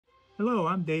Hello,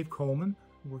 I'm Dave Coleman.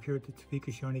 I work here at the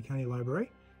Topeka County Library.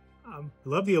 I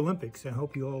love the Olympics. I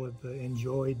hope you all have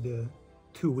enjoyed the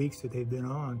 2 weeks that they've been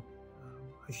on.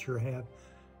 I sure have.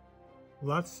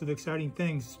 Lots of exciting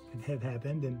things have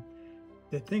happened, and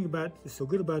the thing that's so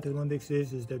good about the Olympics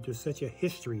is that there's such a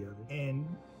history of it. And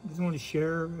I just want to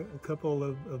share a couple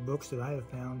of books that I have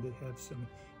found that have some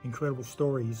incredible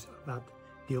stories about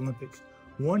the Olympics.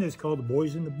 One is called The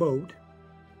Boys in the Boat.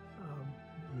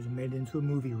 It was made into a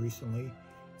movie recently.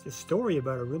 It's a story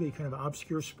about a really kind of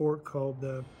obscure sport called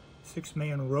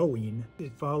six-man rowing.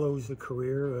 It follows the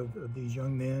career of these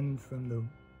young men from the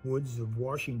woods of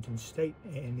Washington State.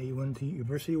 And they went to the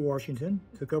University of Washington,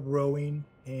 took up rowing,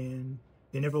 and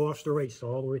they never lost a race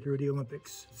all the way through the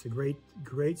Olympics. It's a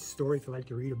great story if you like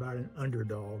to read about an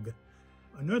underdog.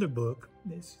 Another book,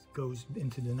 this goes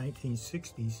into the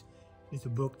 1960s, is a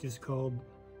book just called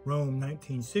Rome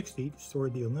 1960, the story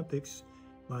of the Olympics,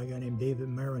 by a guy named David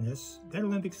Marinus. That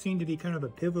Olympics seemed to be kind of a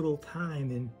pivotal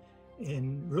time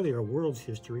in really our world's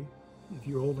history. If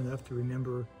you're old enough to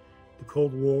remember the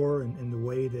Cold War and the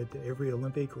way that every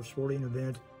Olympic or sporting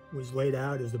event was laid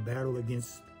out as a battle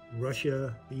against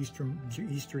Russia, the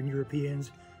Eastern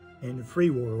Europeans, and the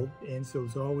free world. And so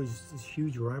it's always these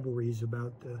huge rivalries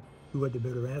about who had the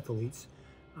better athletes.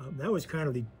 That was kind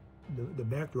of the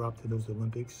backdrop to those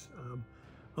Olympics.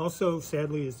 Also,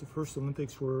 sadly, it's the first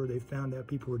Olympics where they found out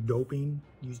people were doping,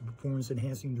 using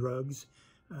performance-enhancing drugs,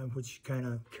 which kind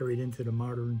of carried into the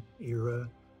modern era.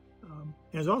 And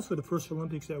it's also the first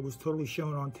Olympics that was totally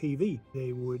shown on TV.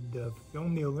 They would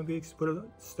film the Olympics, put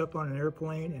stuff on an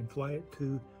airplane, and fly it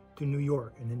to New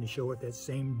York, and then to show it that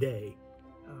same day.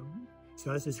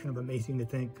 So that's just kind of amazing to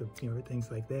think of,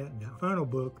 things like that. And the final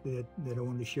book that I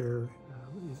wanted to share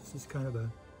is just kind of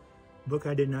a book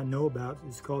I did not know about.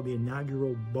 It's called The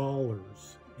Inaugural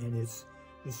Ballers, and it's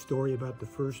a story about the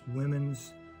first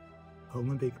women's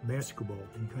Olympic basketball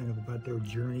and kind of about their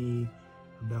journey,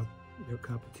 about their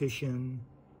competition,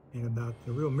 and about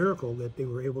the real miracle that they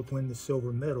were able to win the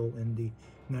silver medal in the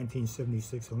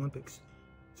 1976 Olympics.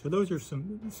 So those are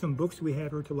some books we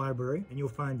have here at the library, and you'll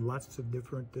find lots of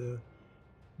different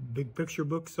big picture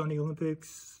books on the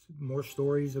Olympics, more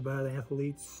stories about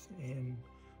athletes, and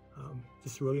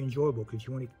just really enjoyable because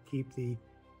you want to keep the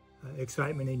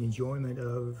excitement and enjoyment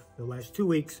of the last 2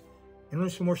 weeks and learn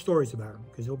some more stories about them,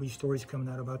 because there'll be stories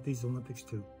coming out about these Olympics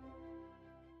too.